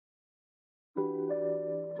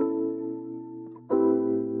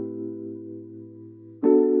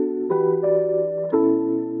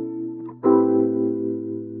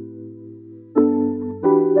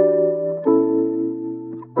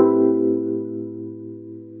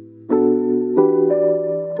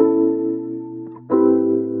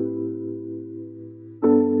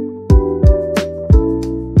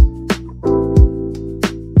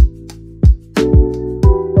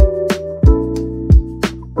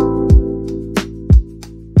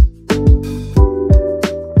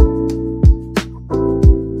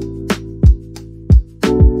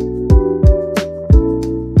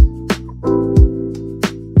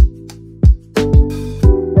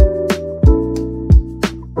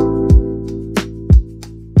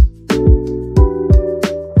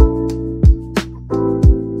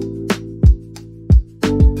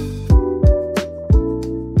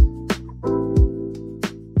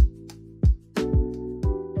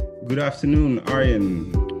Good afternoon,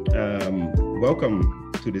 Arjen.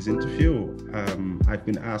 Welcome to this interview. I've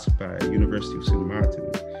been asked by University of Sint Maarten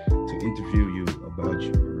to interview you about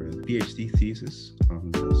your PhD thesis on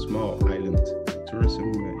the small island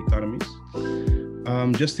tourism economies.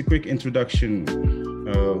 Just a quick introduction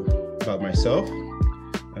about myself,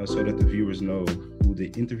 so that the viewers know who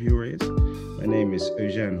the interviewer is. My name is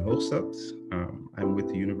Arjen Alberts. I'm with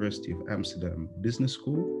the University of Amsterdam Business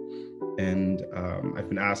School, and I've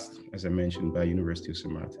been asked, as I mentioned, by University of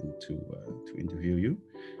Sint Maarten to interview you.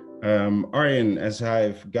 Arjen, as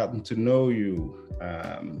I've gotten to know you,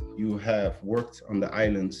 you have worked on the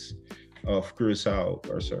islands of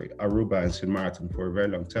Aruba and Sint Maarten for a very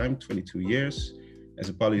long time, 22 years, as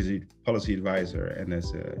a policy advisor and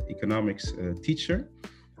as an economics teacher.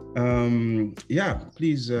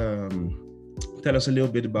 Please tell us a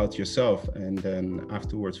little bit about yourself, and then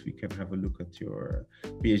afterwards we can have a look at your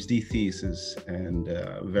PhD thesis, and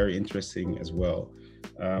very interesting as well,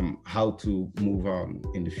 how to move on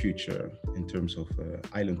in the future in terms of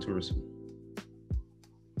island tourism.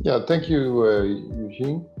 Yeah, thank you,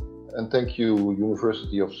 Eugene, and thank you,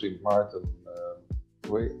 University of Sint Maarten,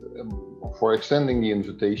 for extending the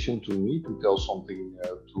invitation to me to tell something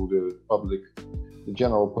to the public, the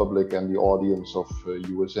general public and the audience of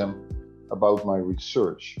USM about my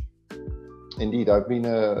research. Indeed, I've been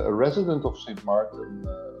a resident of Sint Maarten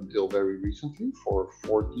until very recently for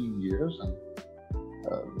 14 years, and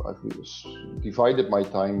I've divided my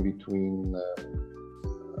time between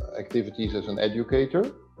activities as an educator,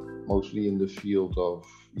 mostly in the field of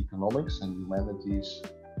economics and humanities,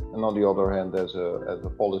 and on the other hand as a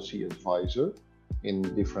policy advisor in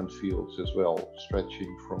different fields as well,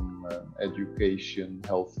 stretching from education,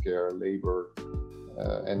 healthcare, labor,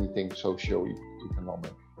 anything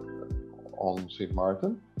socio-economic on Sint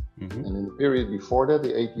Maarten. Mm-hmm. And in the period before that,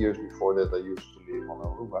 the 8 years before that, I used to live on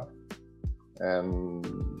Aruba, and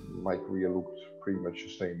my career looked pretty much the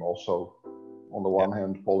same. Also, on the one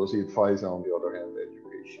hand, policy advisor, on the other hand,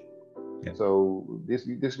 education. Yeah. So this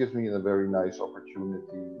gives me a very nice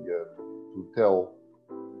opportunity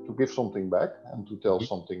to give something back and to tell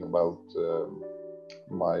something about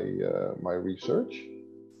my research.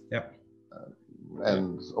 Yeah.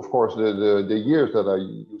 And of course, the years that I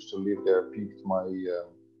used to live there piqued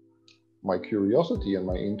my curiosity and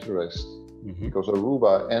my interest, because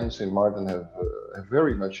Aruba and Sint Maarten have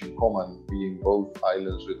very much in common, being both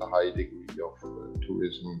islands with a high degree of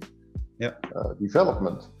tourism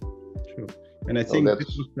development. True, and I think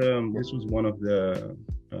this was one of the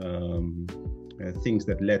things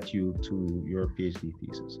that led you to your PhD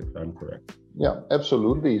thesis, if I'm correct. Yeah,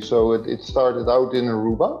 absolutely. So it started out in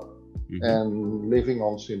Aruba. Mm-hmm. And living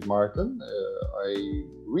on Sint Maarten, I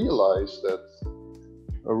realized that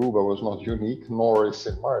Aruba was not unique, nor is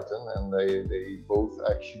Sint Maarten, and they both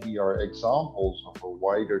actually are examples of a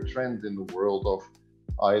wider trend in the world of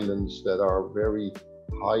islands that are very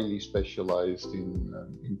highly specialized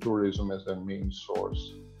in tourism as their main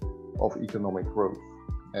source of economic growth,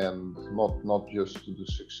 and not just to the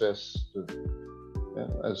success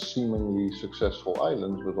as seemingly successful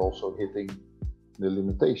islands, but also hitting the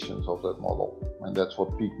limitations of that model. And that's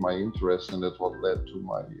what piqued my interest, and that's what led to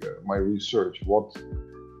my research.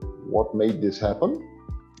 What made this happen?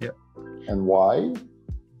 Yeah. And why?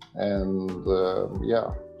 And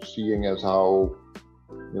seeing as how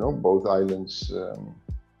both islands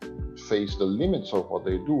face the limits of what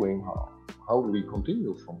they're doing, how do we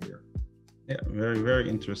continue from here? Yeah, very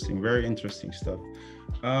interesting stuff.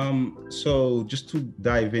 So just to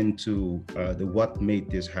dive into the what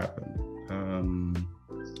made this happen.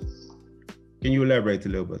 Can you elaborate a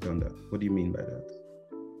little bit on that? What do you mean by that?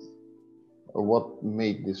 What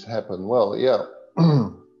made this happen? Well, yeah.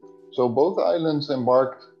 So both islands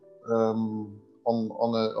embarked on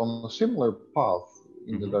a similar path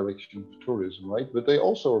in the direction of tourism, right? But they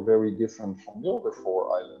also are very different from the other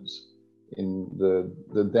four islands in the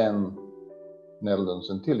then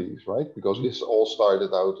Netherlands Antilles, right? Because this all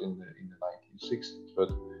started out in the 1960s, but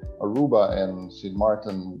Aruba and Sint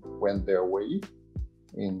Maarten went their way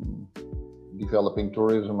in developing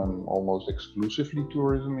tourism, and almost exclusively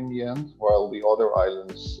tourism in the end, while the other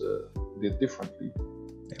islands did differently.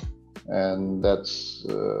 Yeah. And that's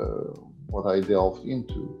what I delved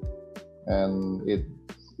into. And it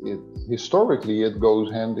historically it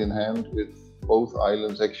goes hand in hand with both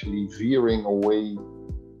islands actually veering away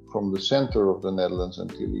from the center of the Netherlands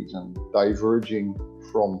Antilles and diverging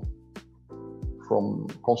from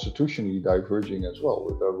constitutionally diverging as well,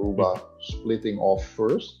 with Aruba splitting off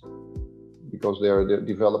first because their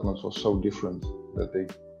developments were so different that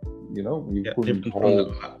you couldn't different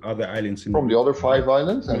hold from the other islands from the other 5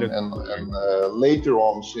 islands, and later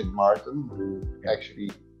on Sint Maarten, who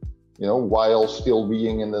actually, while still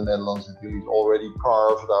being in the Netherlands, it already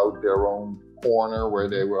carved out their own corner where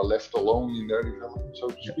they were left alone in their development, so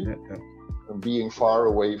to speak, and being far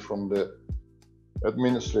away from the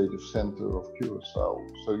administrative center of Curacao.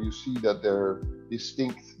 So you see that their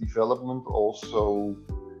distinct development also,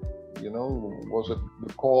 was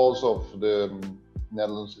the cause of the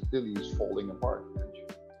Netherlands Antilles falling apart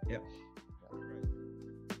eventually. Yeah.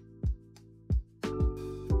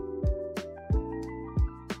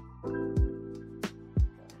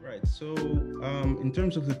 Right. So in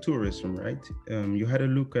terms of the tourism, right, you had a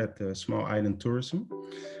look at small island tourism,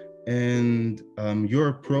 and your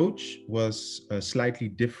approach was slightly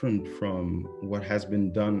different from what has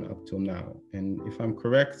been done up till now. And if I'm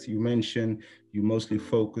correct, you mentioned you mostly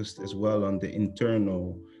focused as well on the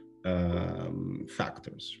internal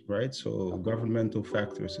factors, right? So governmental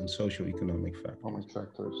factors and socio-economic factors. Economic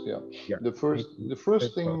factors, yeah. The first thing, the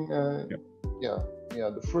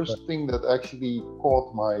first thing that actually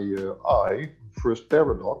caught my eye, first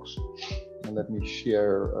paradox, and let me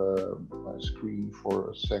share my screen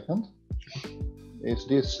for a second, is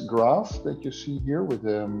this graph that you see here with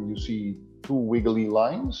you see 2 wiggly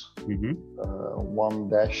lines, one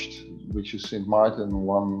dashed, which is Sint Maarten,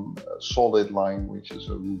 one solid line, which is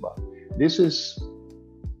Aruba. This is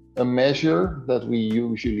a measure that we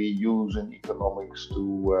usually use in economics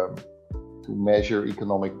to measure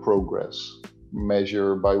economic progress,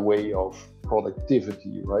 measure by way of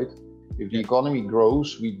productivity, right? If the economy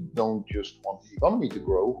grows, we don't just want the economy to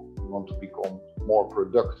grow, we want to become more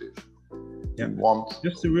productive. Yeah.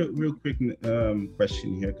 Just a real quick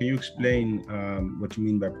question here. Can you explain what you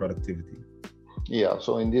mean by productivity? Yeah,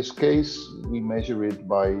 so in this case, we measure it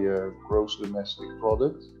by gross domestic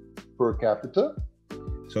product per capita.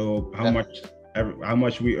 So how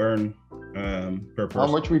much we earn per person? How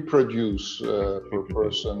much we produce per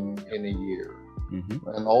person in a year.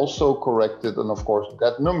 And also corrected, and of course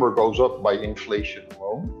that number goes up by inflation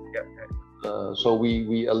alone. So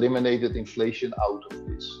we eliminated inflation out of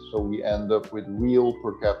this. So we end up with real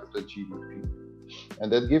per capita GDP.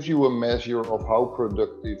 And that gives you a measure of how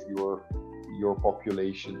productive your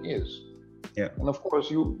population is. Yeah. And of course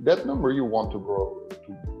that number you want to grow,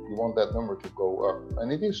 you want that number to go up.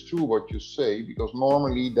 And it is true what you say, because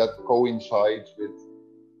normally that coincides with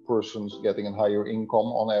persons getting a higher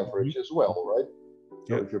income on average as well, right?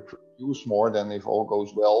 So if you produce more, then if all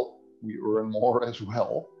goes well, we earn more as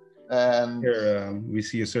well. And here we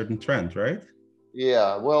see a certain trend, right?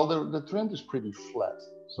 Yeah, well, the trend is pretty flat.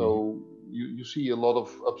 So you see a lot of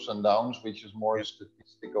ups and downs, which is more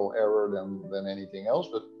statistical error than anything else.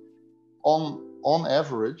 But on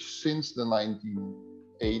average, since the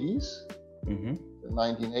 1980s, the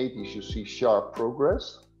 1980s, you see sharp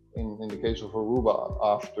progress. In the case of Aruba,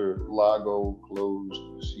 after Lago closed,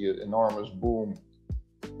 you see an enormous boom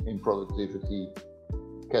in productivity,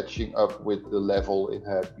 catching up with the level it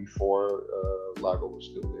had before Lago was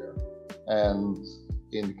still there. And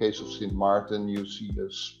in the case of Sint Maarten, you see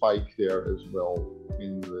a spike there as well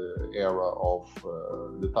in the era of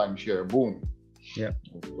the timeshare boom. Yeah,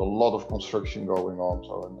 there's a lot of construction going on,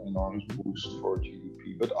 so an enormous boost for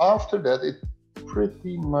GDP. But after that, it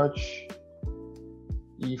pretty much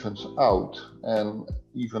evens out and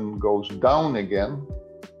even goes down again.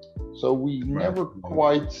 So we never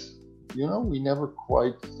quite, we never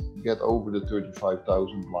quite get over the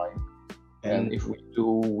 35,000 line. And if we do,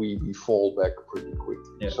 we fall back pretty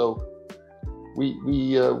quickly. Yeah. So we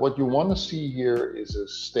what you want to see here is a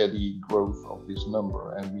steady growth of this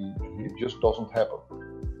number, and it just doesn't happen.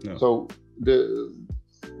 No. So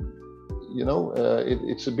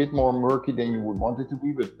it's a bit more murky than you would want it to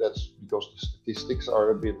be, but that's because the statistics are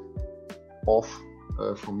a bit off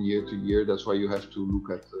from year to year. That's why you have to look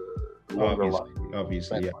at the longer line.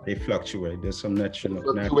 Obviously, yeah, they fluctuate. There's some natural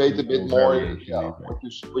fluctuate a bit more. Yeah, what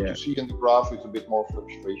you see in the graph is a bit more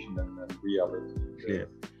fluctuation than reality.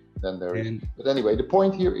 Than there is. But anyway, the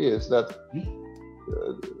point here is that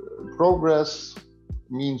progress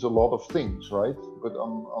means a lot of things, right? But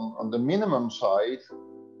on the minimum side,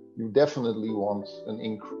 you definitely want an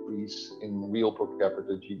increase in real per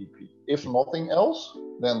capita GDP. If nothing else,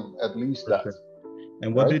 then at least that.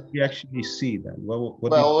 And what did you actually see then?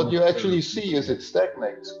 What you actually see is it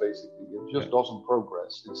stagnates, basically. It just doesn't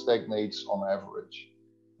progress. It stagnates on average.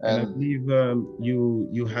 And I believe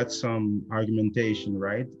you had some argumentation,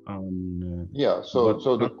 right? On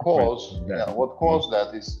so the cause, what caused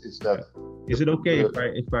that is that. Is it okay if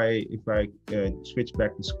I switch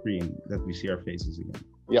back the screen that we see our faces again?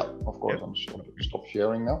 Yeah, of course. I'm sure. Stop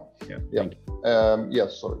sharing now. Yeah.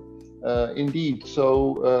 Yes, sorry. Indeed.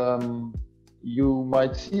 So you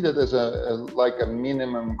might see that as like a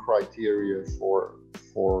minimum criteria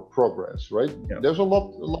for progress, right? Yeah. There's a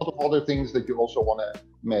lot of other things that you also want to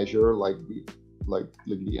measure, like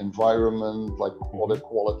the environment, like other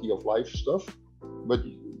quality of life stuff. But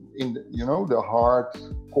in the hard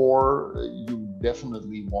core, you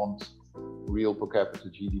definitely want real per capita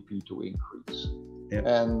GDP to increase. Yeah.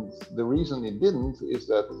 And the reason it didn't is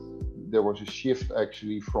that there was a shift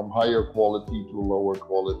actually from higher quality to lower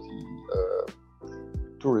quality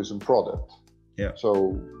tourism product. Yeah.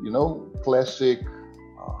 So, classic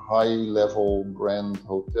high level brand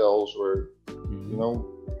hotels were,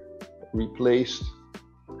 replaced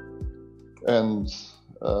and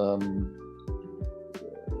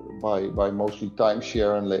by mostly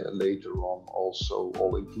timeshare and later on also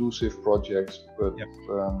all-inclusive projects, but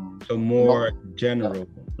so more general,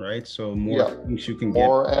 right? So more things you can get.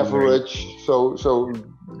 More average. So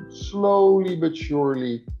slowly but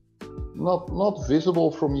surely, not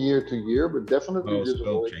visible from year to year, but definitely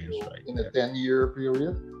visible in a 10-year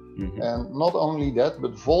period. And not only that,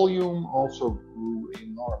 but volume also grew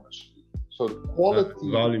enormously. So the quality,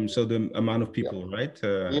 volume, so the amount of people, right?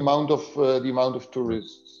 The amount of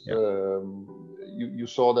tourists. You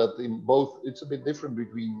saw that in both. It's a bit different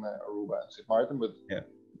between Aruba and Sint Maarten, but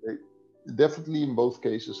definitely in both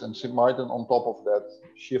cases. And Sint Maarten, on top of that,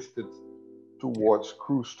 shifted towards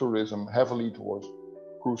cruise tourism, heavily towards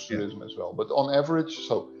cruise tourism as well. But on average,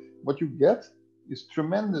 so what you get is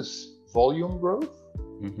tremendous volume growth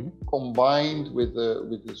combined with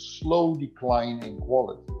a slow decline in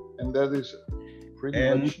quality. And that is pretty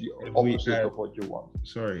much the opposite of what you want.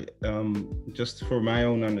 Sorry, just for my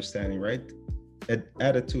own understanding, right?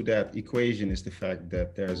 Added to that equation is the fact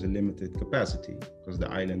that there's a limited capacity because the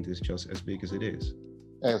island is just as big as it is.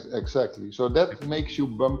 Exactly. So that makes you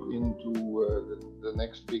bump into the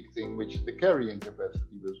next big thing, which is the carrying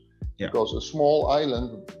capacity. Because a small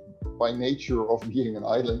island, by nature of being an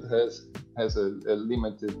island, has a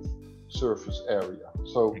limited surface area.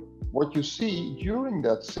 So what you see during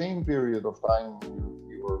that same period of time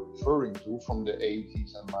you were referring to, from the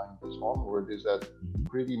 80s and 90s onward, is that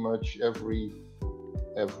pretty much every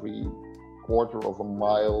quarter of a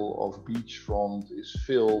mile of beachfront is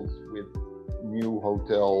filled with new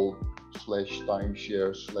hotel /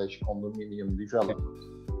 timeshare / condominium development,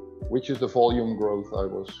 which is the volume growth I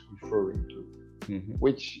was referring to.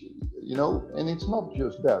 Which, and it's not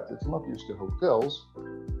just that, it's not just the hotels.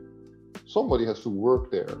 Somebody has to work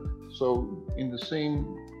there. So in the same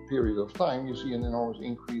period of time, you see an enormous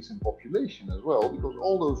increase in population as well, because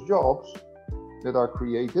all those jobs that are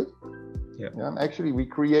created, and actually we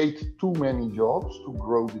create too many jobs to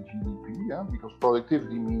grow the GDP, because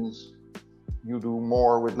productivity means you do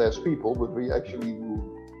more with less people, but we actually do,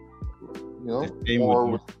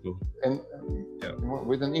 more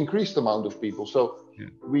with an increased amount of people. So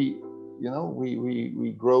we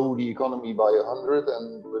grow the economy by 100,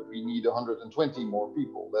 but we need 120 more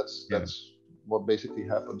people. That's what basically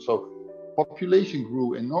happened. So population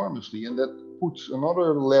grew enormously, and that puts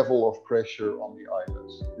another level of pressure on the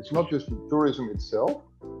islands. It's not just the tourism itself;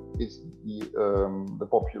 it's the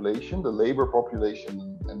population, the labor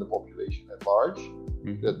population, and the population at large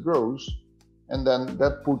that grows, and then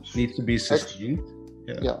that needs to be sustained.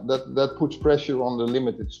 That puts pressure on the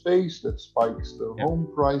limited space, that spikes the home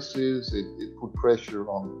prices, it put pressure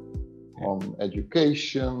on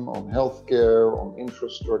education, on healthcare, on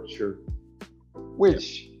infrastructure,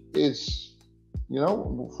 which is,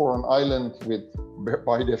 for an island with,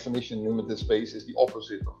 by definition, limited space, is the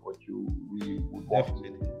opposite of what you really would want.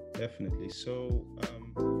 Definitely. So,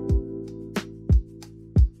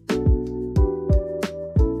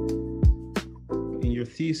 in your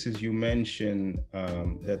thesis, you mentioned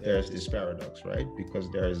that there's this paradox, right? Because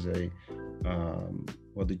there's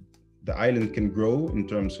the island can grow in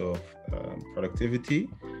terms of productivity,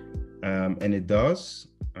 and it does,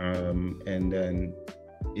 and then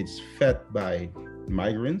it's fed by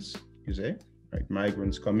migrants, you say, right?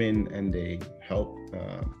 Migrants come in and they help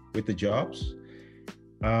with the jobs,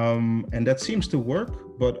 and that seems to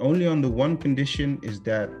work, but only on the one condition, is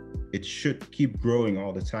that it should keep growing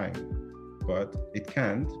all the time. But it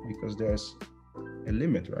can't, because there's a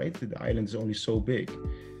limit, right? The island is only so big.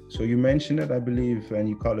 So you mentioned that, I believe, and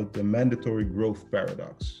you call it the mandatory growth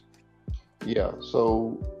paradox.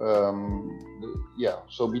 So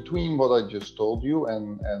so between what I just told you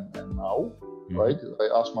and now, right? I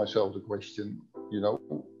asked myself the question,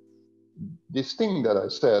 this thing that I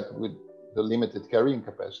said with the limited carrying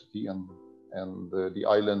capacity and the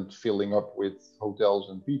island filling up with hotels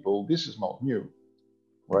and people, this is not new.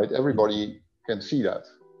 Right, everybody can see that.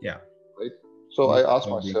 Right. So I asked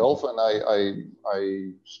myself, and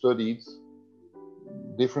I studied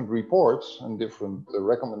different reports and different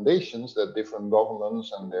recommendations that different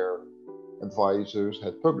governments and their advisors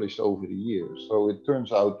had published over the years. So it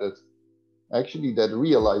turns out that actually that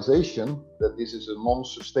realization that this is a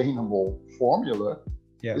non-sustainable formula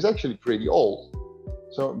is actually pretty old.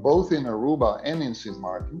 So both in Aruba and in Sint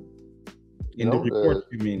Maarten, in the report,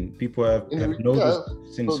 you mean people have noticed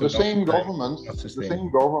since so the same governments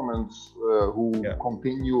who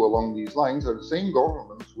continue along these lines are the same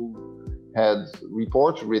governments who had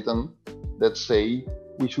reports written that say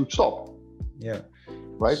we should stop. Yeah.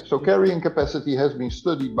 Right. So carrying capacity has been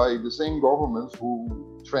studied by the same governments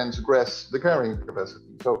who transgress the carrying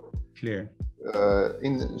capacity. So clear.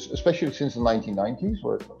 Especially since the 1990s,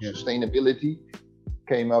 where sustainability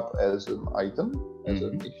came up as an item, as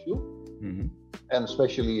an issue. Mm-hmm. And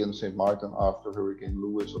especially in Sint Maarten after Hurricane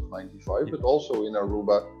Lewis of 95, but also in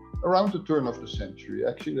Aruba around the turn of the century,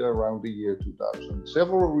 actually around the year 2000.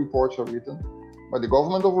 Several reports are written by the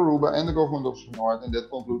government of Aruba and the government of Sint Maarten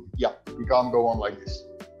that conclude, we can't go on like this.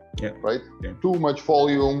 Yeah. Right? Yeah. Too much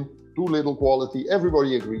volume, too little quality,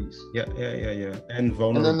 everybody agrees. Yeah. And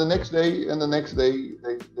vulnerable. And then the next day,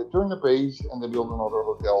 they turn the page and they build another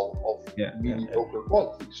hotel of mediocre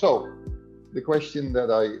quality. So the question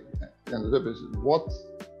that I ended up is, what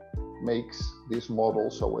makes this model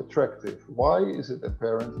so attractive? Why is it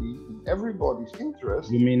apparently in everybody's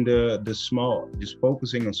interest? You mean the small, just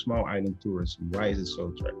focusing on small island tourism? Why is it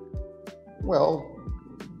so attractive? Well,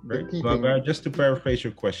 right. Just to paraphrase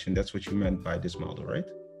your question, that's what you meant by this model, right?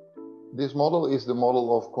 This model is the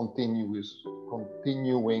model of continuing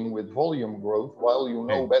with volume growth while you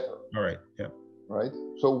know better. All right. Yeah. Right.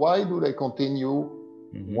 So why do they continue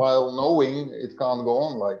while knowing it can't go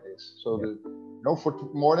on like this? So for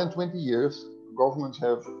more than 20 years, governments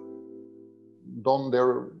have done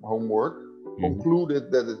their homework,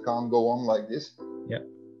 concluded that it can't go on like this,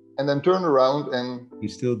 and then turn around and you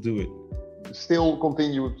still do it. Still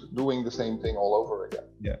continued doing the same thing all over again.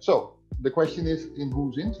 Yeah. So the question is, in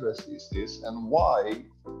whose interest is this, and why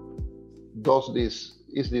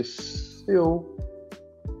is this still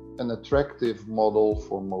an attractive model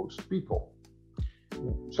for most people?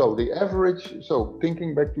 So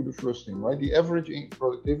thinking back to the first thing, right? The average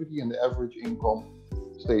productivity and the average income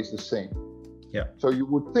stays the same. Yeah. So you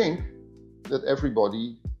would think that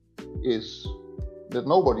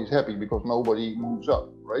nobody's happy because nobody moves up,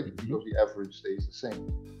 right? Because the average stays the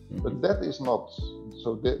same. But that is not,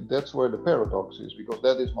 so that's where the paradox is, because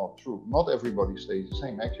that is not true. Not everybody stays the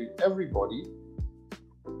same. Actually, everybody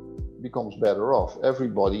becomes better off.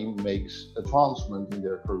 Everybody makes advancement in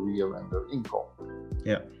their career and their income.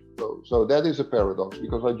 Yeah. So that is a paradox,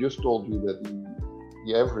 because I just told you that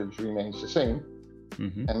the average remains the same,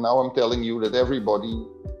 and now I'm telling you that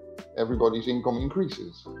everybody's income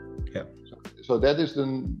increases. Yeah. So that is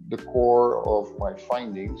the core of my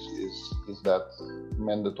findings is that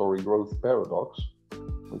mandatory growth paradox,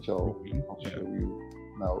 which I'll show you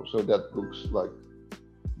now. So that looks like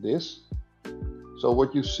this. So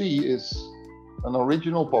what you see is an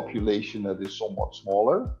original population that is somewhat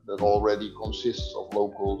smaller, that already consists of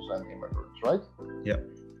locals and immigrants, right? Yeah.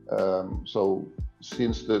 So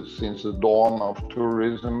since the dawn of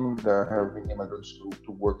tourism, there have been immigrants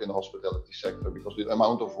to work in the hospitality sector, because the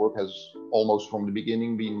amount of work has almost from the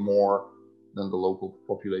beginning been more than the local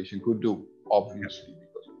population could do, obviously,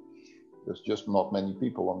 because there's just not many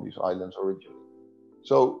people on these islands originally.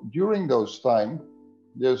 So during those time,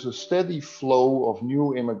 there's a steady flow of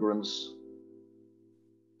new immigrants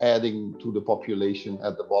adding to the population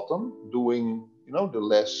at the bottom, doing, the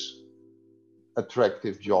less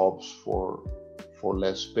attractive jobs for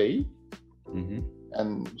less pay,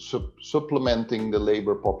 and supplementing the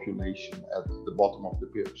labor population at the bottom of the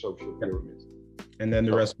social pyramid. And then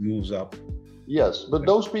the rest moves up. Yes, but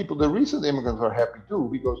those people, the recent immigrants, are happy too,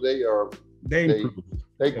 because they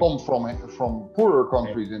come from poorer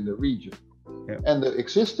countries in the region. Yeah. And the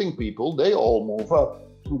existing people, they all move up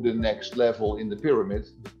to the next level in the pyramid.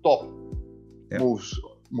 The top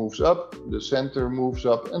moves up, the center moves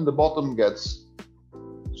up, and the bottom gets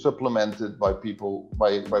supplemented by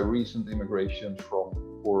recent immigration from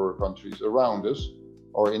poorer countries around us,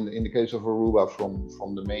 or in the case of Aruba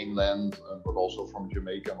from the mainland, but also from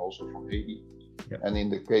Jamaica and also from Haiti. Yeah. And in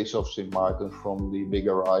the case of Sint Maarten, from the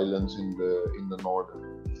bigger islands in the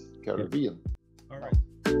northern Caribbean. All right.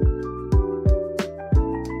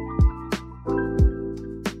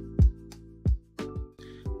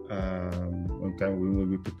 When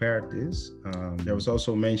we prepared this, there was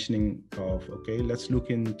also mentioning of, let's look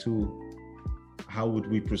into how would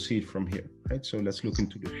we proceed from here, right? So let's look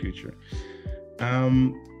into the future.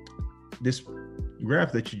 This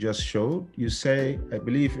graph that you just showed, you say, I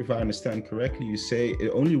believe if I understand correctly, you say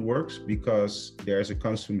it only works because there's a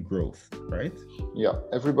constant growth, right? Yeah,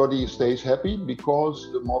 everybody stays happy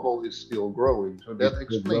because the model is still growing. So that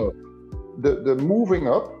explains the moving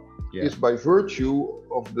up is by virtue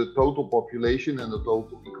of the total population and the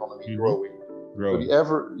total economy growing. So the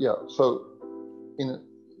average, so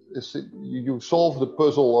you solve the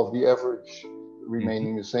puzzle of the average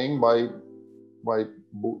remaining the same by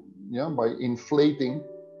inflating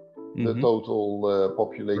the total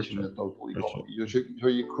population, the total economy. So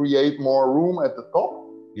you create more room at the top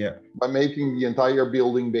by making the entire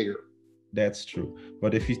building bigger. That's true.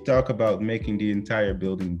 But if you talk about making the entire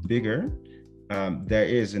building bigger, there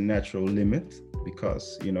is a natural limit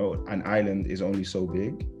because, you know, an island is only so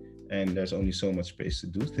big and there's only so much space to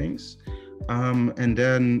do things. And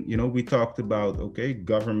then, you know, we talked about, okay,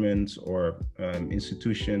 governments or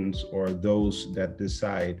institutions or those that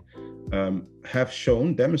decide have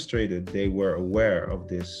demonstrated they were aware of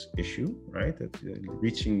this issue, right? That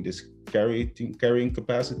reaching this carrying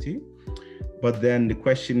capacity. But then the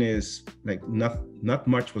question is, like, not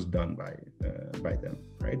much was done by them,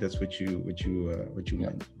 right? That's what you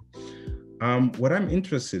meant. What I'm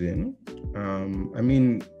interested in, I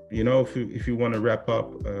mean, you know, if you want to wrap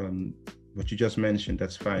up what you just mentioned,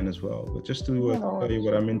 that's fine as well. But just to tell you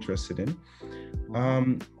what I'm interested in,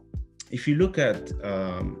 if you look at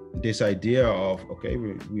this idea of, okay,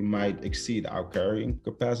 we might exceed our carrying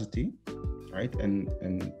capacity, right? And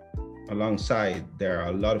alongside, there are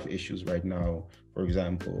a lot of issues right now. For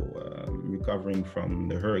example, recovering from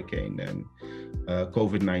the hurricane and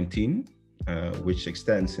COVID-19, which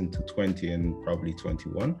extends into 20 and probably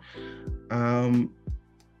 21.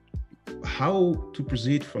 How to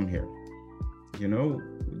proceed from here? You know,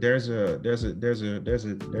 there's a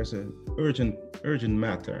urgent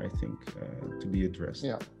matter, I think, to be addressed.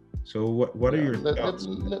 Yeah. So what are your thoughts?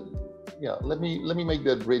 Let me make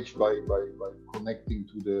that bridge by connecting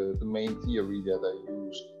to the main theory that I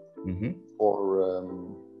used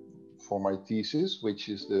for my thesis, which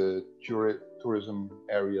is the Tourism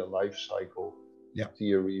Area Lifecycle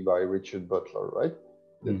theory by Richard Butler, right?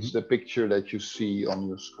 That's the picture that you see on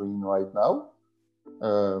your screen right now.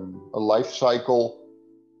 A life cycle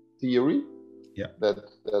theory that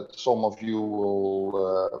some of you will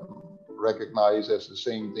recognize as the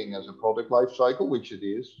same thing as a product life cycle, which it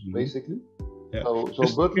is basically. Yeah. So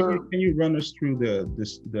Butler, can you run us through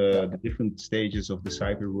the different stages of the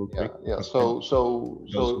cycle real quick? So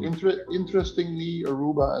interestingly,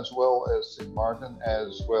 Aruba as well as Sint Maarten,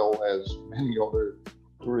 as well as many other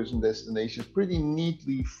tourism destinations, pretty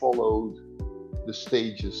neatly followed the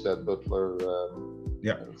stages that Butler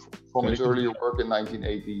from his earlier work in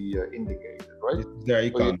 1980 indicated, right? This is their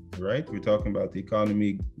economy, right? We're talking about the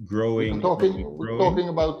economy growing. We're talking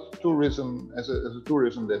about tourism as a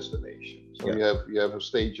tourism destination. So you have a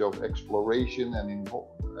stage of exploration and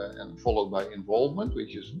followed by involvement,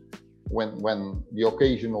 which is when the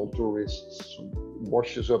occasional tourists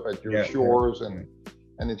washes up at your shores and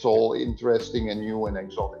it's all interesting and new and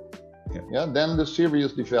exotic. Then the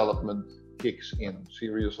serious development kicks in.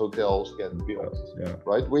 Serious hotels get built,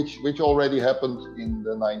 right? Which already happened in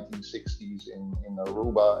the 1960s in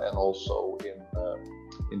Aruba and also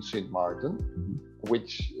in Sint Maarten,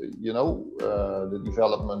 which the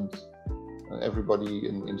development. Everybody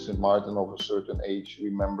in Sint Maarten of a certain age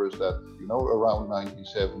remembers that around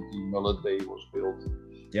 1970 Mullet Bay was built,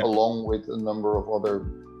 along with a number of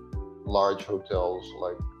other large hotels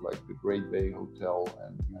like the Great Bay Hotel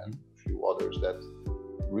and a few others that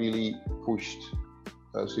really pushed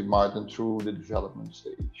Sint Maarten through the development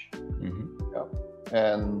stage.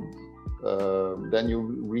 And then you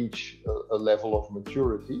reach a level of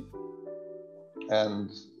maturity,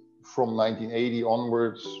 and from 1980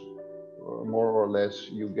 onwards, more or less,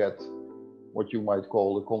 you get what you might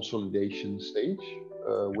call the consolidation stage,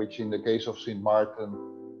 which in the case of Sint Maarten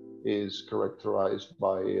is characterized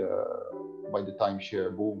by the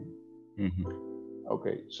timeshare boom.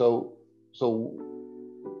 Okay, so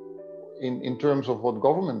in terms of what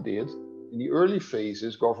government did, in the early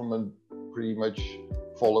phases, government pretty much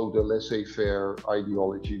followed the laissez-faire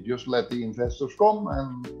ideology. Just let the investors come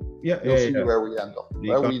and you'll see where we end up.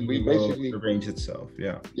 We basically arrange itself.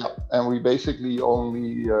 And we basically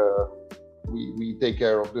only we take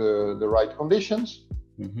care of the right conditions,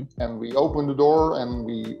 and we open the door and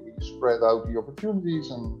we spread out the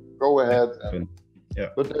opportunities and go ahead.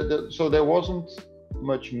 But so there wasn't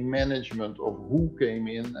much management of who came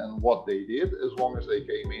in and what they did, as long as they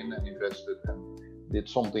came in and invested and did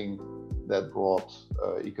something that brought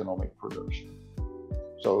economic production.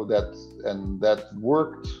 So that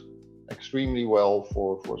worked extremely well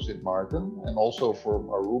for Sint Maarten and also for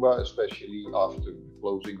Aruba, especially after the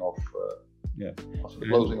closing of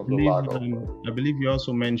the lago. I believe you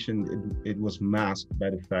also mentioned it was masked by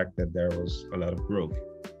the fact that there was a lot of growth.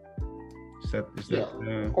 Is that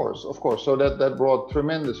of course. So that brought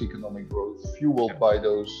tremendous economic growth, fueled by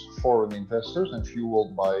those foreign investors and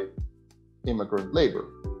fueled by immigrant labor,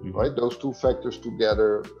 right? Those two factors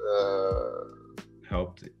together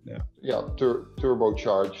helped it.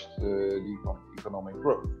 Turbocharged the economic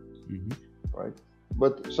growth, right?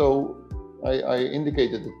 But so I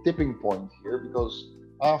indicated the tipping point here because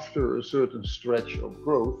after a certain stretch of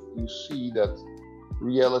growth, you see that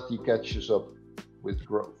reality catches up with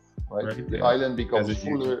growth, right? The island becomes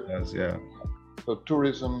fuller. So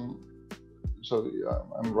tourism. So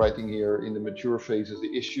I'm writing here in the mature phases,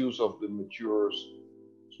 the issues of the mature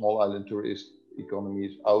small island tourist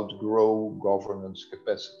economies outgrow governance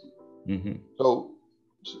capacity. So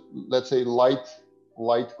let's say light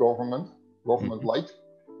government light,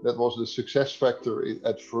 that was the success factor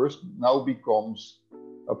at first, now becomes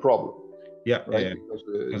a problem. Because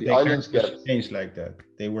the islands get changed like that.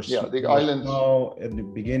 They were the islands small at the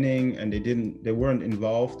beginning, and they weren't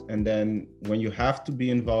involved. And then when you have to be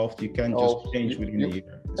involved, you can't just change within a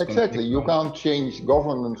year. Exactly, you can't change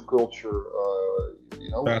governance culture,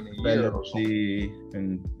 in a year or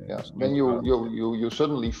something. Then you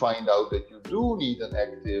suddenly find out that you do need an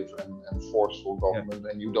active and forceful government,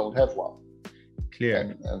 and you don't have one.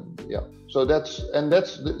 Clear. So that's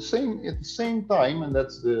the same at the same time, and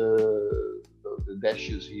that's the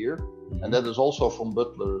dashes here, and that is also from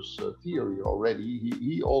Butler's theory already.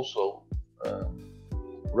 He also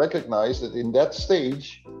recognized that in that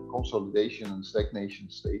stage, consolidation and stagnation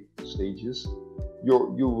stages,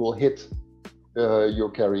 you will hit your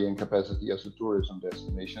carrying capacity as a tourism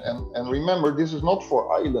destination. And remember, this is not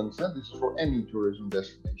for islands, this is for any tourism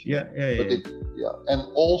destination. And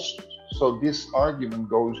also, so this argument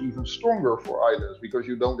goes even stronger for islands because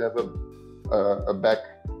you don't have a back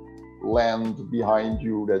land behind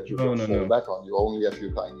you that you can fall back on. You only have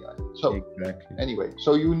your tiny island. So anyway,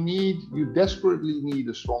 so you desperately need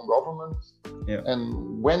a strong government, and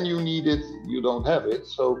when you need it, you don't have it.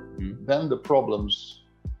 So then the problems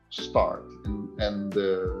start, and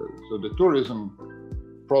so the tourism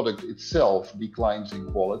product itself declines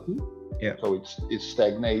in quality. So it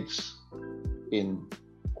stagnates in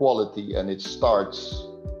quality, and it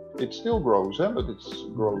still grows, but it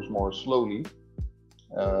grows more slowly.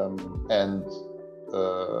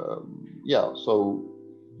 So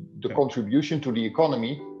the contribution to the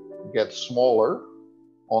economy gets smaller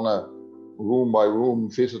on a room by room,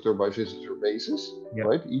 visitor by visitor basis,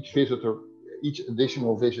 right? Each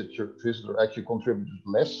additional visitor actually contributes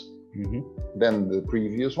less than the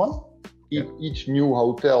previous one. Each new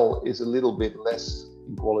hotel is a little bit less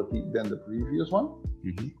in quality than the previous one.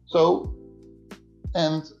 So,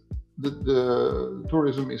 and the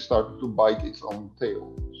tourism is starting to bite its own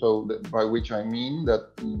tail. So by which I mean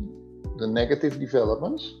that the negative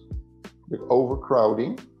developments, the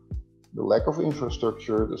overcrowding, the lack of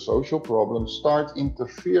infrastructure, the social problems start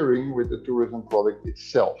interfering with the tourism product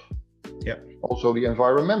itself. Also the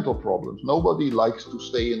environmental problems. Nobody likes to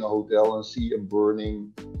stay in a hotel and see a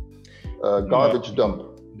burning garbage dump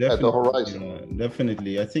at the horizon.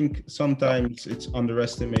 Definitely. I think sometimes it's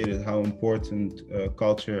underestimated how important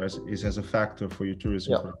culture is as a factor for your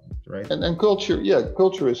tourism product, right? And culture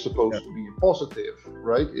is supposed to be a positive,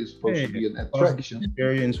 right? It's supposed to be an attraction.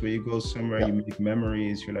 Experience where you go somewhere, you make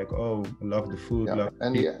memories. You're like, oh, I love the food, love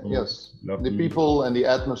and the people, love the people and the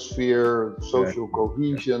atmosphere, social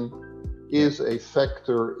cohesion. Is a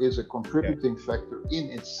factor, is a contributing factor in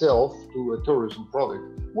itself to a tourism product,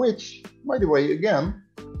 which, by the way, again,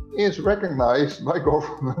 is recognized by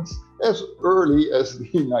governments as early as the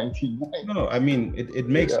 1990s. No, I mean, it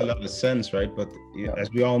makes a lot of sense, right? But as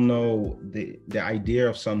we all know, the idea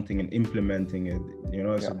of something and implementing it,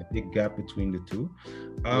 there's a big gap between the two.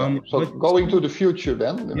 So going to the future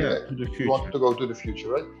then, to the future. You want to go to the future,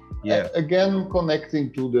 right? Again,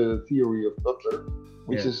 connecting to the theory of Butler,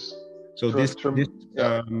 which is... So this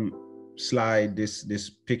slide, this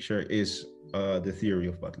picture is the theory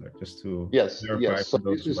of Butler, just to clarify. So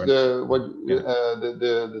this is the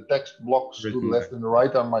text blocks to the left and the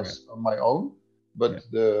right are my own, but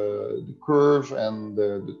the curve and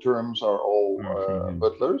the terms are all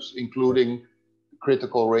Butler's, including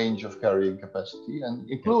critical range of carrying capacity, and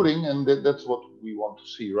including, and that's what we want to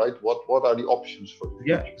see, right? What are the options for the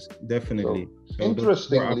future? Yes, definitely. So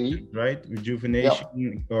interestingly, options, right?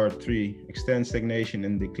 Rejuvenation, or 3, extend, stagnation,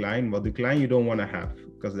 and decline. Well, decline you don't want to have,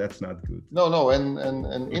 because that's not good. No, and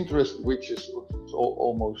interest, which is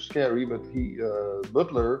almost scary, but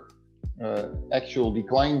Butler actual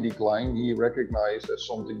decline, he recognized as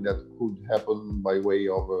something that could happen by way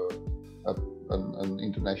of an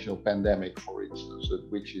international pandemic, for instance,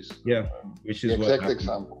 which is the exact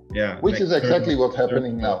example. Yeah, which is exactly what's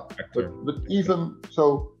happening now. But even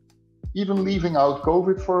so, even leaving out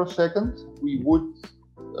COVID for a second, we would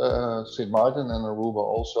Sint Maarten and Aruba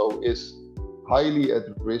also is highly at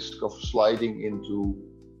risk of sliding into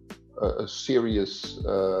a serious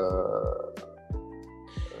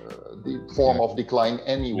form of decline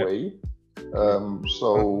anyway.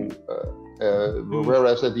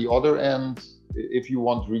 Whereas at the other end, if you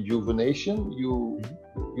want rejuvenation, you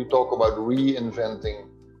talk about reinventing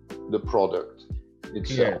the product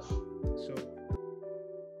itself. So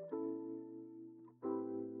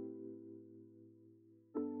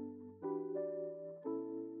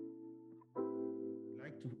I'd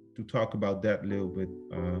like to talk about that a little bit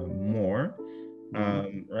more.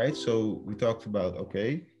 Right, so we talked about,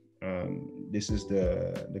 okay, this is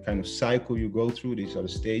the kind of cycle you go through. These are the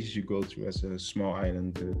stages you go through as a small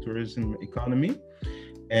island tourism economy,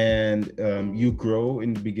 and you grow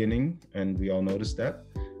in the beginning, and we all noticed that,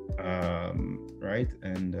 right?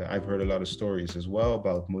 And I've heard a lot of stories as well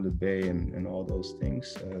about Mullet Bay and all those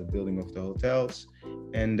things, building of the hotels,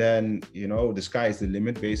 and then, you know, the sky is the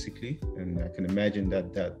limit basically, and I can imagine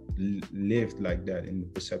that lived like that in the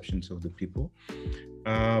perceptions of the people.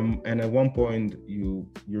 And at one point,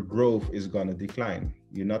 your growth is gonna decline.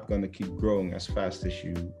 You're not gonna keep growing as fast as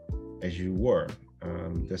you were.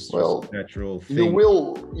 That's just a natural thing.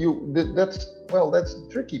 That's the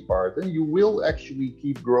tricky part. And you will actually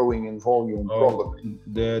keep growing in volume, probably.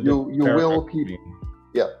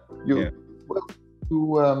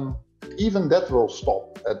 Even that will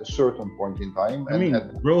stop at a certain point in time.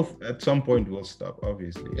 Growth at some point will stop,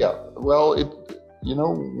 obviously. Yeah. Well,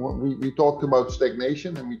 we talked about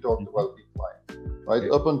stagnation and we talked about decline, right?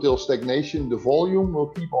 Up until stagnation, the volume will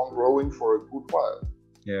keep on growing for a good while.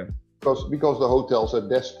 Yeah. Because the hotels are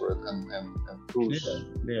desperate and cruise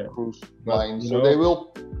lines, so they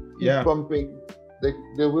will keep pumping.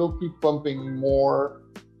 They will keep pumping more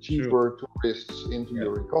cheaper tourists into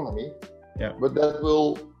your economy. Yeah. But that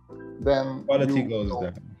will then quality goes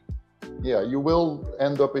down. Yeah, you will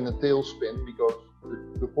end up in a tailspin because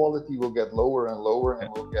the quality will get lower and lower and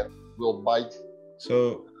will bite.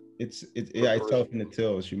 So it's tough in the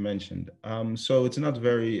tail, as you mentioned. So it's not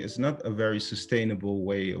a very sustainable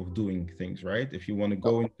way of doing things, right? If you want to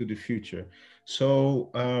go into the future. So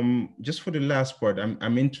just for the last part,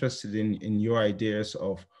 I'm interested in your ideas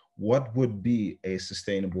of what would be a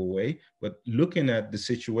sustainable way, but looking at the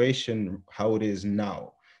situation, how it is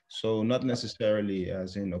now. So not necessarily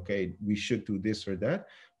as in, okay, we should do this or that,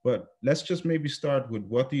 but let's just maybe start with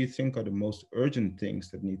what do you think are the most urgent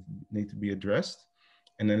things that need to be addressed?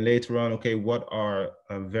 And then later on, okay, what are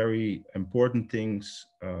very important things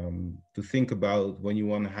to think about when you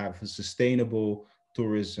want to have a sustainable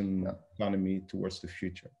tourism economy towards the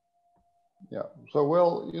future? Yeah, so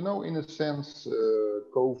in a sense,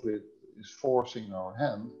 COVID is forcing our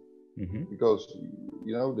hand because,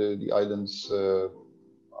 the islands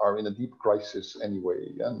are in a deep crisis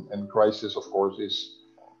anyway. And crisis, of course,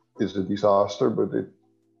 is a disaster, but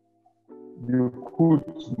you could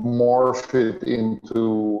morph it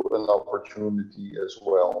into an opportunity as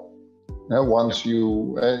well. Once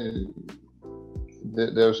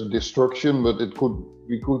there's a destruction, but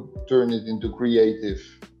we could turn it into creative.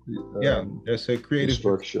 There's a creative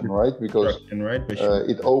destruction, right? Because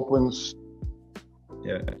it opens.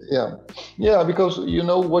 Because you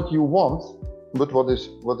know what you want, but what is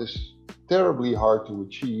terribly hard to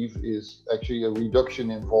achieve is actually a reduction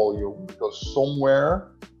in volume, because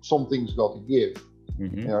somewhere something's got to give,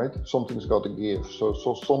 right? Something's got to give. So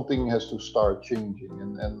something has to start changing,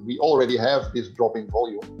 and we already have this drop in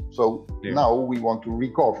volume. So now we want to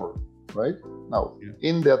recover, right? Now,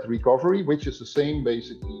 in that recovery, which is the same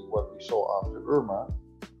basically what we saw after Irma,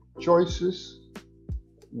 choices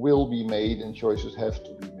will be made and choices have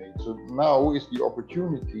to be made. So now is the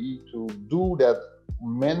opportunity to do that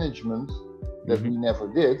management that we never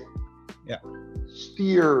did,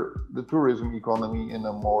 steer the tourism economy in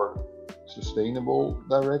a more sustainable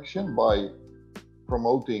direction by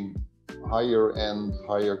promoting higher end,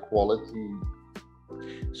 higher quality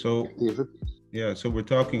activities. Yeah, so we're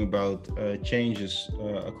talking about changes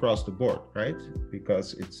across the board, right?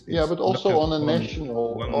 Because it's but also on a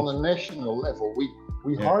national level.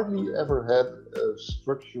 We hardly ever had a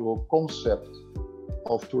structural concept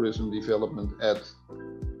of tourism development at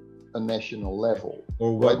a national level.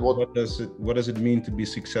 Or what does it mean to be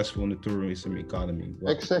successful in the tourism economy?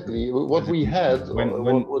 Exactly. What we had when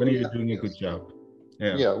you're doing a good job.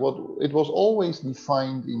 Yeah, what it was always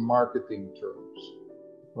defined in marketing terms,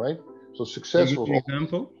 right? So success Can you was give an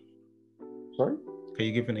example? Sorry? Can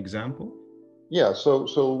you give an example? Yeah, so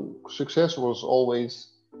success was always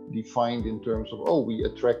defined in terms of, oh, we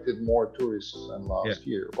attracted more tourists than last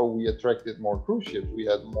year, or we attracted more cruise ships, we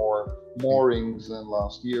had more moorings than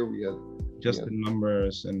last year, we had just the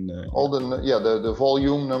numbers and all the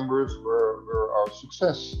volume numbers were our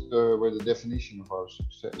success, were the definition of our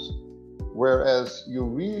success. Whereas you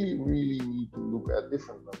really need to look at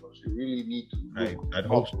different numbers. You really need to look. I'd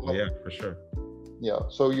hope so, yeah, for sure. Yeah,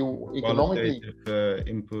 so you economically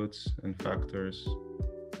inputs and factors.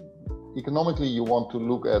 Economically, you want to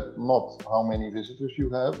look at not how many visitors you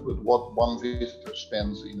have, but what one visitor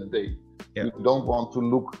spends in a day. Yeah. You don't want to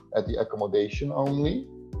look at the accommodation only.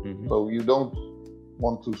 Mm-hmm. So you don't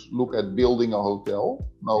want to look at building a hotel.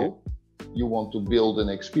 No, you want to build an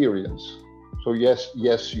experience. So yes,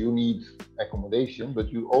 you need accommodation,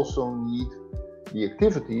 but you also need the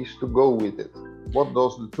activities to go with it. What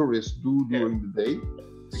does the tourist do during the day?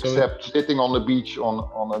 Except sitting on the beach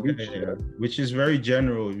on a beach chair. Which is very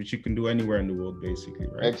general, which you can do anywhere in the world, basically,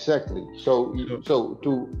 right? Exactly. So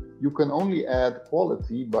you can only add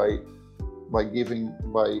quality by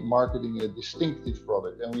marketing a distinctive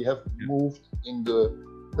product, and we have moved in the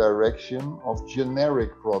direction of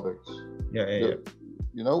generic products.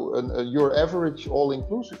 You know, your average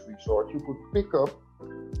all-inclusive resort, you could pick up,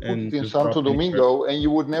 put it in Santo Domingo, and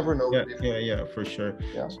you would never know the difference. Yeah, for sure.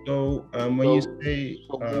 Yeah. So when you say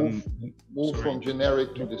move from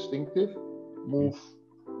generic to distinctive, move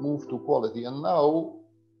to quality, and now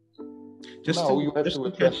you have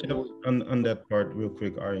to catch up on that part real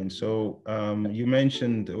quick, Arjen. So you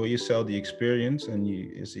mentioned, you sell the experience, and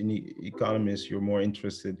as an economist, you're more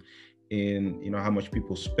interested in how much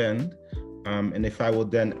people spend. And if I will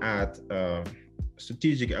then add a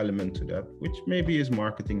strategic element to that, which maybe is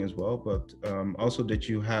marketing as well, but also that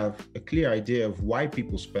you have a clear idea of why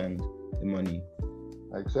people spend the money.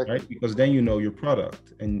 Exactly. Right? Because then you know your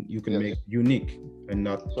product and you can make it unique and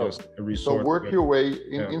not just a resort. So work your way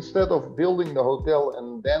instead of building the hotel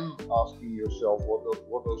and then asking yourself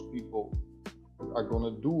what those people are going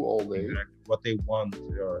to do all day. Exactly. What they want.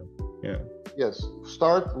 Yes.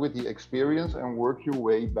 Start with the experience and work your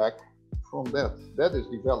way back from that. That is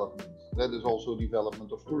development. That is also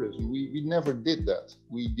development of tourism. We never did that.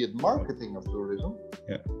 We did marketing of tourism.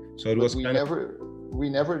 Yeah. So it was we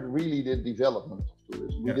never really did development of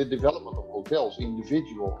tourism. We did development of hotels,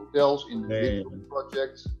 individual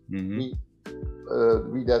projects. Mm-hmm.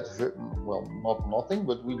 We did not nothing,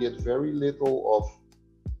 but we did very little of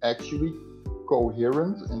actually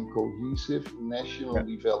coherent and cohesive national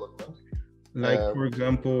development. Like for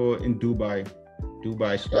example, in Dubai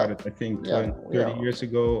started, I think, 30 years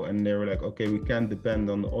ago, and they were like, okay, we can't depend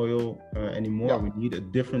on oil anymore. We need a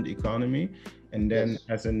different economy. And then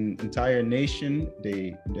as an entire nation,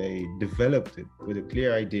 they developed it with a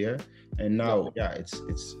clear idea. And now, it's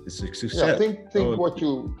a success. Yeah, think what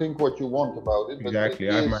you want about it. Exactly.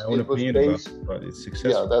 I have my own opinion about it, but it's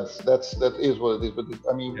successful. Yeah, that is what it is. But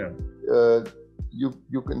I mean,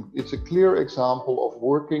 you can. It's a clear example of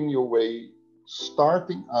working your way,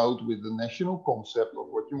 starting out with the national concept of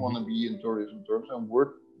what you want to be in tourism terms, and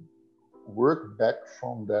work back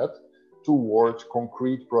from that towards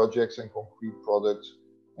concrete projects and concrete products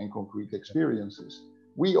and concrete experiences.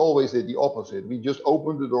 We always did the opposite. We just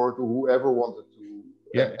opened the door to whoever wanted to,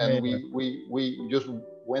 we just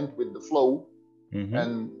went with the flow,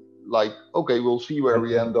 and like, okay, we'll see where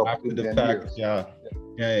we end up in 10 years.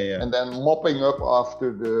 And then mopping up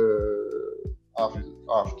after the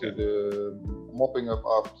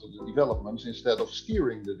developments instead of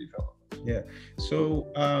steering the development. Yeah. So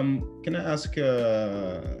can I ask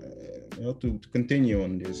to continue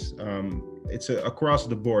on this? It's a across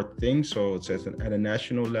the board thing, so it's at a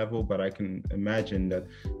national level, but I can imagine that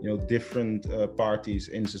different parties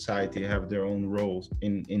in society have their own roles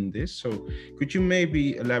in this. So could you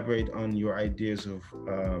maybe elaborate on your ideas of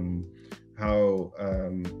how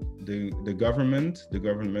the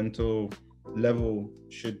governmental level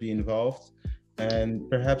should be involved, and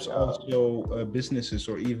perhaps also businesses,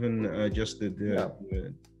 or even just the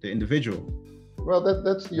individual? Well,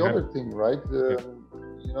 that's the other thing, right?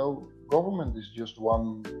 Government is just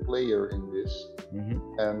one player in this,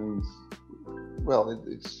 and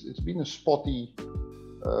it's been a spotty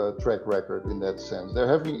track record in that sense. There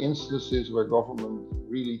have been instances where government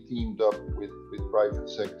really teamed up with private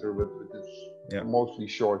sector, but it's mostly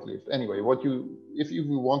short-lived. Anyway, if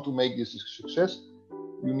you want to make this a success,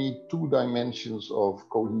 you need two dimensions of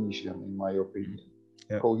cohesion, in my opinion.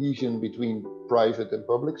 Yeah. Cohesion between private and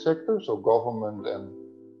public sector, so government and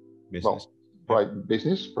business.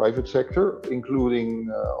 private sector, including,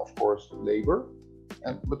 of course, labor,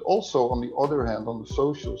 but also on the other hand, on the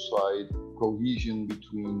social side, cohesion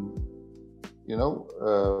between,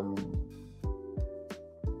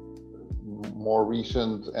 more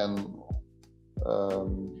recent and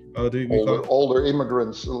older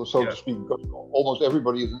immigrants, so to speak, because almost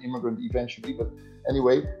everybody is an immigrant eventually. But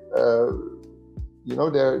anyway,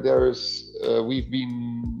 we've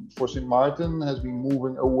been, for Sint Maarten, has been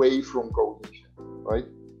moving away from cohesion, right?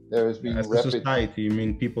 There has been as a society, you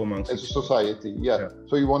mean people amongst as a society, yeah.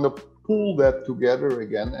 So you want to pull that together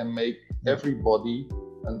again and make everybody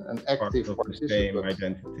an active part of participant. The same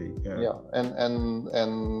identity.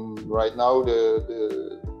 And right now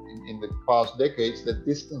in the past decades, that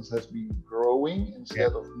distance has been growing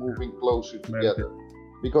instead of moving closer together,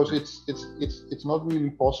 because it's not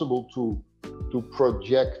really possible to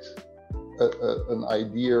project an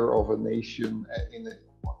idea of a nation in a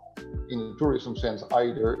tourism sense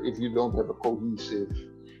either if you don't have a cohesive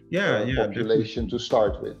population to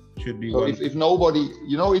start with. Should be so if nobody,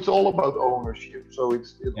 it's all about ownership. So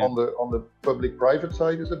it's on the public-private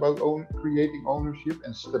side, is about creating ownership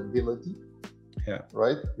and stability.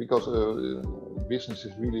 Right, because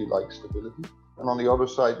businesses really like stability, and on the other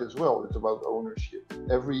side as well, it's about ownership.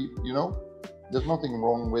 There's nothing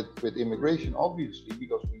wrong with immigration, obviously,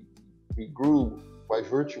 because we grew by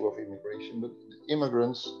virtue of immigration, but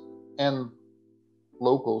immigrants and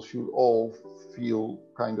locals should all feel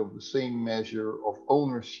kind of the same measure of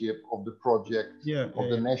ownership of the project,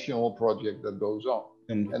 the national project that goes on,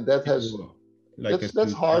 and that has.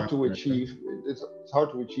 That's hard to achieve. It's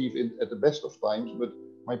hard to achieve at the best of times, but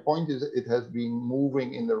my point is it has been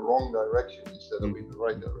moving in the wrong direction instead of in the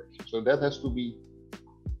right direction. So that has to be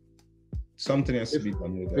something has to be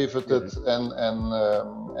done with that. Pivoted,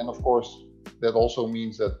 and of course that also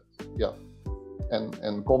means that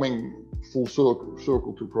and coming full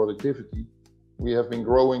circle to productivity, we have been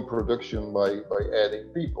growing production by adding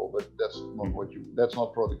people, but that's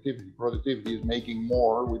not productivity. Productivity is making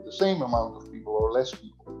more with the same amount of people or less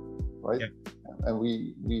people, right? And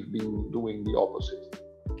we've been doing the opposite.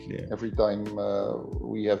 Every time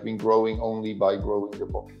we have been growing only by growing the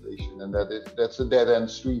population, and that's a dead end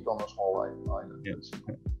street on a small island.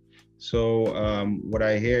 So what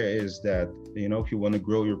I hear is that, if you want to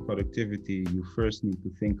grow your productivity, you first need to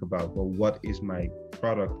think about, well, what is my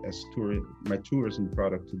product as my tourism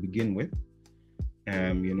product to begin with?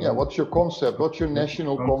 What's your concept? What's your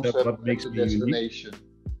national concept? What makes the me destination?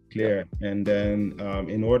 Clear. And then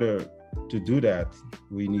in order to do that,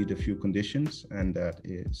 we need a few conditions, and that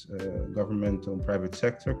is governmental and private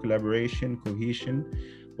sector collaboration, cohesion,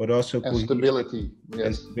 but also stability.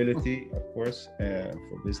 And stability, of course,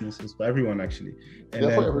 for businesses, for everyone actually, and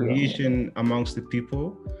then cohesion amongst the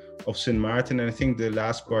people of Sint Maarten. And I think the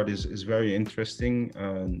last part is very interesting.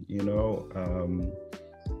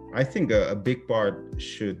 I think a big part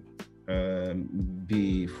should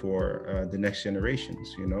be for the next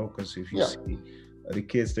generations, because if you see the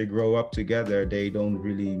kids, they grow up together, they don't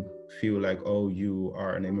really feel like, oh, you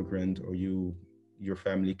are an immigrant, or your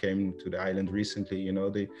family came to the island recently.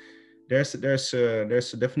 There's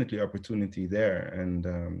definitely opportunity there, and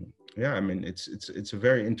it's a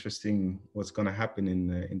very interesting what's going to happen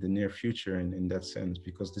in the near future in that sense,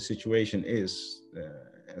 because the situation is,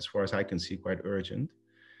 as far as I can see, quite urgent,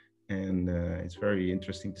 and it's very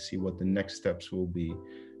interesting to see what the next steps will be.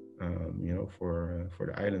 For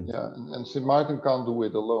the island. And Sint Maarten can't do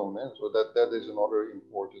it alone, so that is another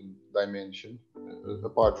important dimension,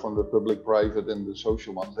 apart from the public-private and the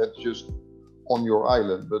social ones. That's just on your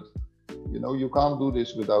island, but you can't do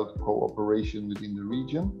this without cooperation within the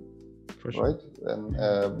region, right?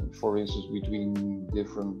 And for instance, between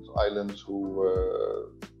different islands who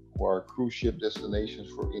are cruise ship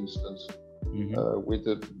destinations, for instance. With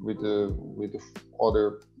the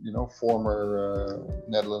other former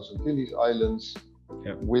Netherlands Antilles islands,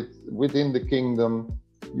 within the kingdom,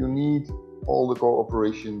 you need all the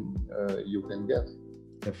cooperation you can get.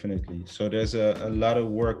 Definitely. So there's a lot of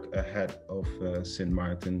work ahead of Sint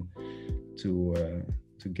Maarten to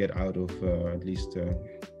get out of at least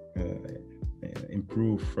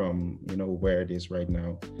improve from where it is right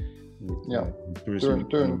now.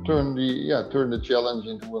 Turn the challenge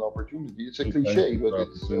into an opportunity. It's a cliche, but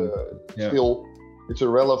it's a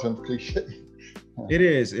relevant cliche. It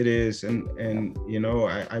is, and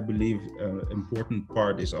I believe important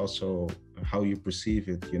part is also how you perceive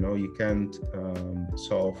it. You can't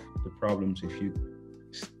solve the problems if you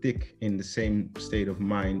stick in the same state of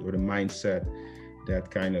mind or the mindset that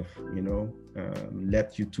kind of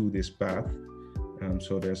led you to this path.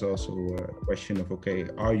 So there's also a question of, okay,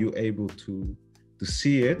 are you able to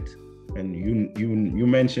see it And you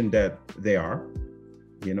mentioned that they are,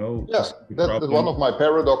 you know. Yeah, that's one of my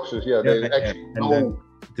paradoxes. Yeah, they actually know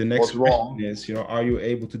the next what's wrong. is, you know, are you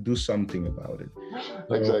able to do something about it?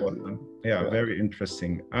 So, exactly. Yeah, very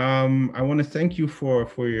interesting. I want to thank you for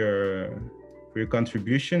your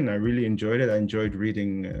contribution. I really enjoyed it. I enjoyed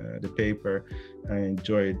reading the paper. I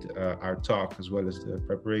enjoyed our talk as well as the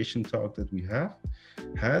preparation talk that we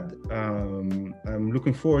had. I'm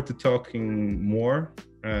looking forward to talking more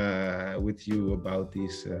with you about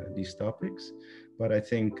these topics. But I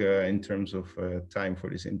think in terms of time for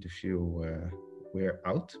this interview, we're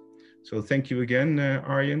out. So thank you again,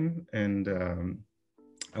 Arjen, and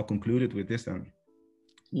I'll conclude it with this then.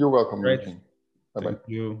 You're welcome, Right. Maarten. Bye-bye. Thank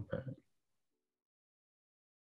you. Bye.